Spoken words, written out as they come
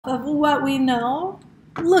Of what we know,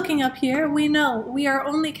 looking up here, we know we are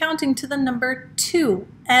only counting to the number 2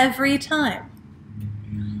 every time.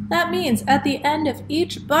 That means at the end of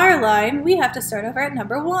each bar line, we have to start over at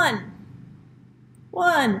number 1.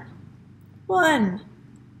 1, 1,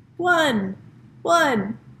 1,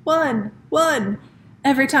 1, 1, 1,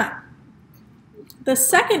 every time. The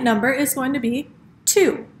second number is going to be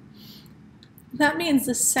 2. That means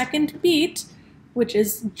the second beat, which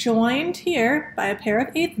is joined here by a pair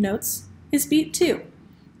of eighth notes, is beat 2.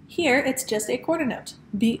 Here it's just a quarter note,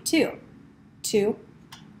 beat 2. 2,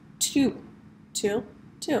 2, 2,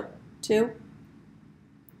 2, 2.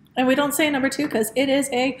 And we don't say number 2 because it is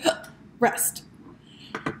a rest.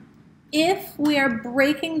 If we are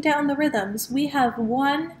breaking down the rhythms, we have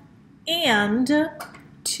 1 and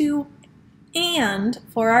 2 and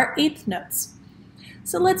for our eighth notes.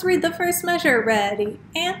 So let's read the first measure. Ready,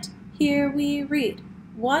 and here we read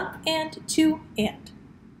 1 and 2 and.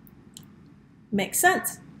 Makes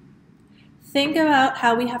sense. Think about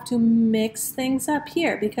how we have to mix things up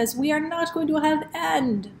here because we are not going to have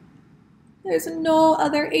and. There's no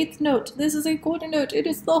other eighth note. This is a quarter note. It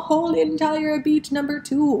is the whole entire beat number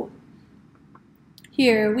 2.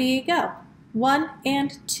 Here we go. 1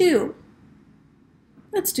 and 2.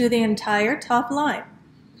 Let's do the entire top line.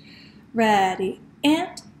 Ready,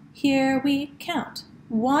 and here we count.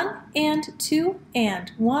 1 and 2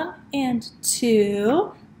 and 1 and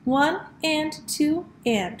 2, 1 and 2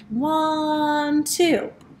 and 1,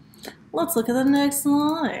 2. Let's look at the next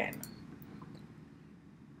line.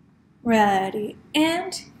 Ready,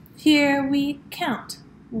 and here we count.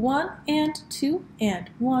 1 and 2 and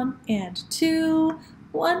 1 and 2,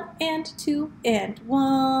 1 and 2 and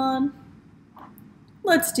 1.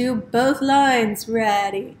 Let's do both lines.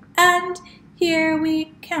 Ready, and here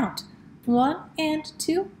we count. 1 and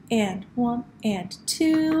 2 and 1 and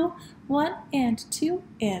 2, 1 and 2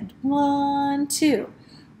 and 1, 2,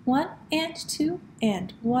 1 and 2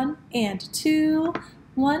 and 1 and 2,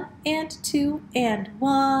 1 and 2 and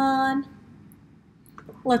 1.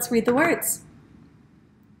 Let's read the words.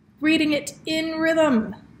 Reading it in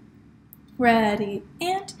rhythm. Ready,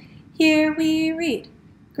 and here we read.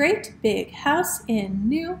 Great big house in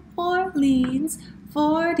New Orleans,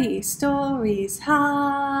 40 stories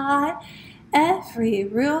high. Every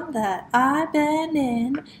room that I've been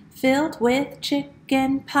in filled with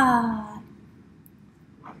chicken pie.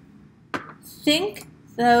 Think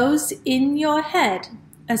those in your head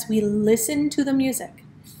as we listen to the music.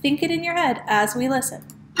 Think it in your head as we listen.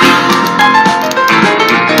 Great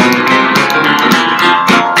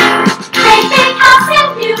big house in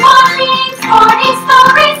New Orleans, 40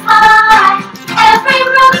 stories high. Every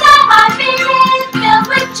room that I've been in filled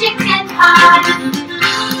with chicken pie.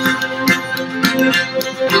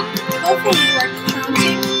 Hopefully you are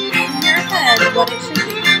counting in your head what it should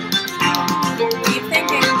be. Keep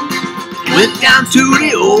thinking. Went down to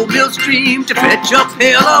the old mill stream to fetch a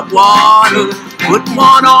pail of water. Put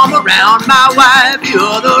one arm around my wife, the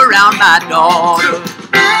other around my daughter.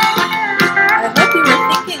 I hope you were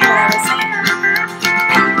thinking what I was saying.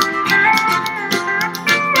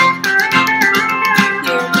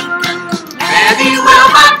 Fare thee well,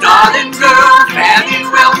 my darling girl, fare thee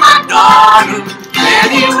well, my daughter. Fare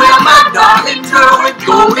thee well, my darling girl, with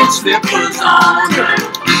golden slippers on her.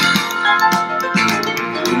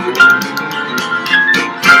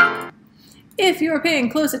 If you were paying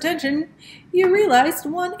close attention, you realized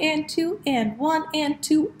 1 and 2 and 1 and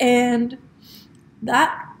 2 and.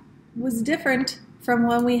 That was different from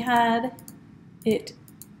when we had it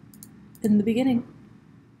in the beginning.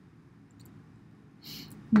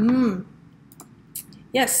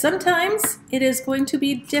 Yes, sometimes it is going to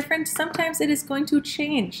be different, sometimes it is going to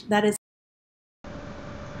change. That is.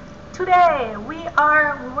 Today we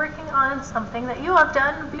are working on something that you have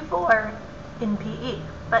done before in PE,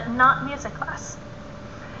 but not music class.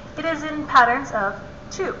 It is in patterns of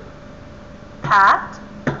 2. Pat,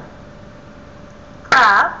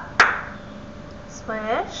 clap,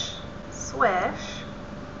 swish, swish,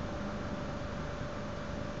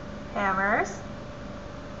 hammers,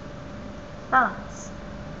 thumbs.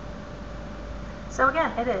 So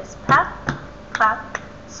again, it is pat, clap,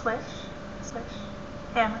 swish, swish,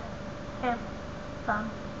 hammer, hammer,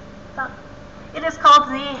 thumb, thumb. It is called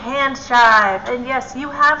the hand jive, and yes, you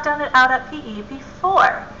have done it out at PE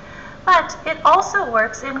before. But it also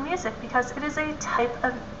works in music because it is a type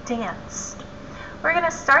of dance. We're going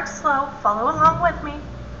to start slow, follow along with me.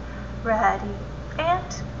 Ready,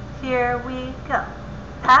 and here we go.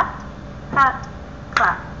 Pat, pat,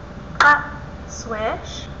 clap, clap,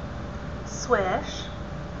 swish, swish,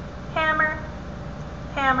 hammer,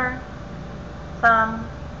 hammer, thumb,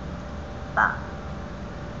 thumb.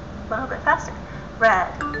 little bit faster. Red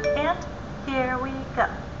ant, here we go.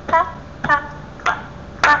 Pat, pat, clap,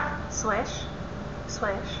 clap, swish,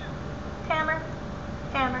 swish. Hammer,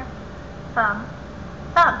 hammer, thumb,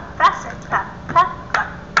 thumb. Faster. Pat, pat,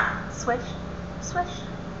 clap, swish, swish.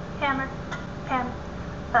 Hammer, hammer,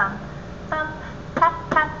 thumb, thumb. Pat,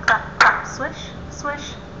 pat, clap, clap, swish,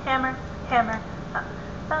 swish. Hammer, hammer, thumb,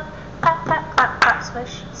 thumb. Pat, pat, clap, clap,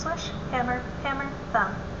 swish, swish. Hammer, hammer,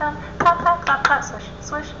 thumb, thumb. Pat, pat, clap, clap, swish,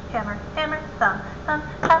 swish. Hammer, hammer, thumb, thumb.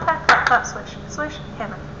 Pat, pat, clap, clap, swish, swish.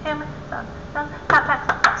 Hammer, hammer, thumb, thumb. Pat, pat,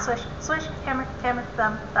 clap, clap, swish, swish. Hammer, hammer,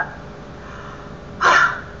 thumb, thumb.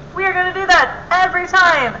 We are going to do that every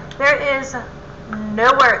time there is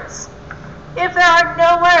no words. If there are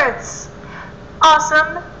no words,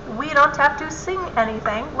 awesome. We don't have to sing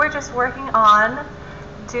anything. We're just working on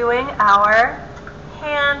doing our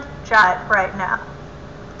hand jive right now.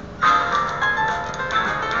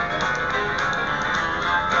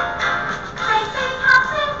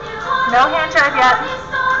 No hand jive yet.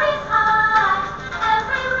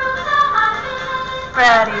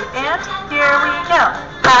 Ready, and here we go.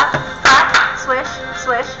 Pat, pat, swish,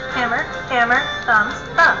 swish, hammer, hammer, thumbs,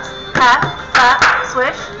 thumbs. Pat, pat,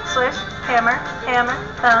 swish, swish, hammer, hammer,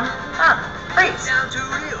 thumb, thumb. Freeze. Down to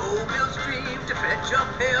the old mill stream to fetch a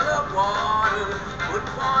pail of water. Put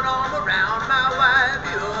one arm around my wife,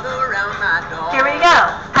 the other around my dog. Here we go.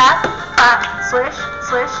 Pat, pat, swish,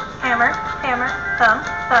 swish, hammer, hammer, thumb,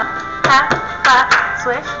 thumb. Pat, pat,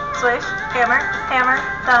 swish, swish, hammer, hammer,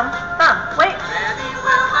 thumb, thumb. Wait. Fare thee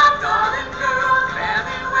well, my darling girl. Fare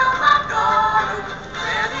thee well, my darling.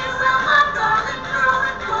 Fare thee well, my darling girl,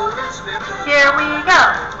 in golden slippers. Here we go.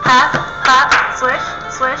 Pat, pat, swish,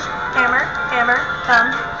 swish, hammer, hammer,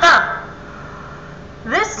 thumb, thumb.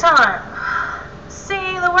 This time,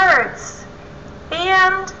 singing the words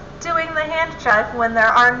and doing the hand jive when there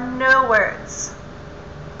are no words.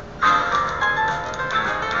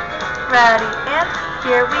 Ready, and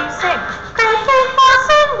here we sing. Great big house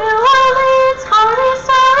in New Orleans, 40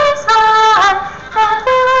 stories high.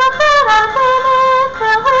 Every room that I've been in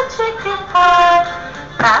filled with chicken pie.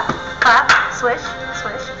 Pat, clap, swish,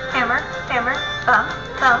 swish, hammer, hammer, thumb,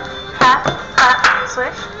 thumb. Pat, clap,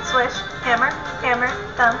 swish, swish, hammer, hammer,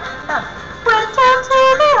 thumb, thumb. Went down to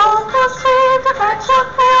the old mill stream to fetch a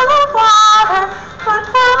pail of water. Put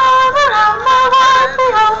one arm around my wife, the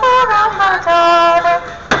other around my daughter.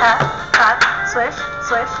 Pat, pat, swish,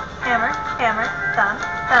 swish, hammer, hammer, thumb,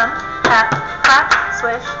 thumb. Pat, pat,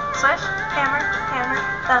 swish, swish, hammer, hammer,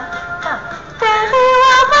 thumb, thumb. Baby,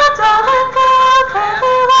 well, my darling girl,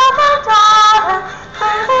 baby, well, my daughter,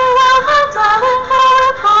 baby, well, my darling girl,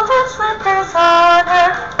 with golden slippers on her.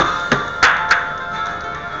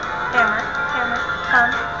 Hammer, hammer,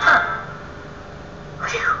 thumb, thumb.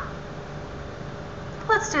 Whew.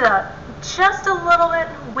 Let's do that just a little bit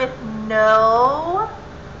with no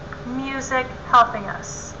music helping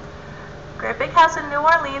us. Great big house in New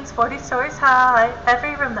Orleans, 40 stories high.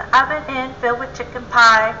 Every room that I've been in filled with chicken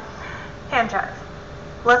pie. Hand jive.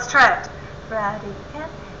 Let's try it. Ready,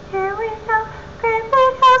 and here we go. Great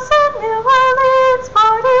big house in New Orleans,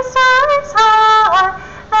 40 stories high.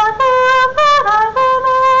 Every room that I've been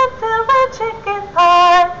in filled with chicken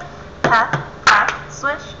pie. Pat, pat,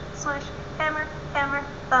 swish, swish, hammer, hammer,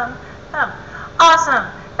 thumb, thumb. Awesome.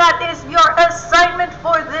 That is your assignment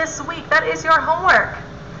for this week. That is your homework.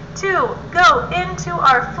 To go into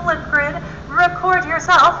our Flipgrid, record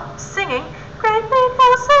yourself singing Great big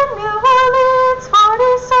house in New Orleans,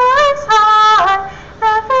 40 stories high.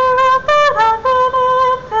 Every room that I've been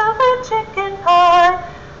in filled with chicken pie.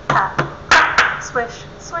 Pat, pat, swish,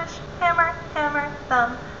 swish, hammer, hammer,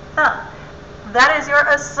 thumb, thumb. That is your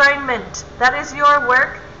assignment. That is your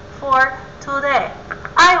work for today.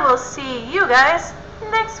 I will see you guys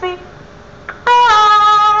next week.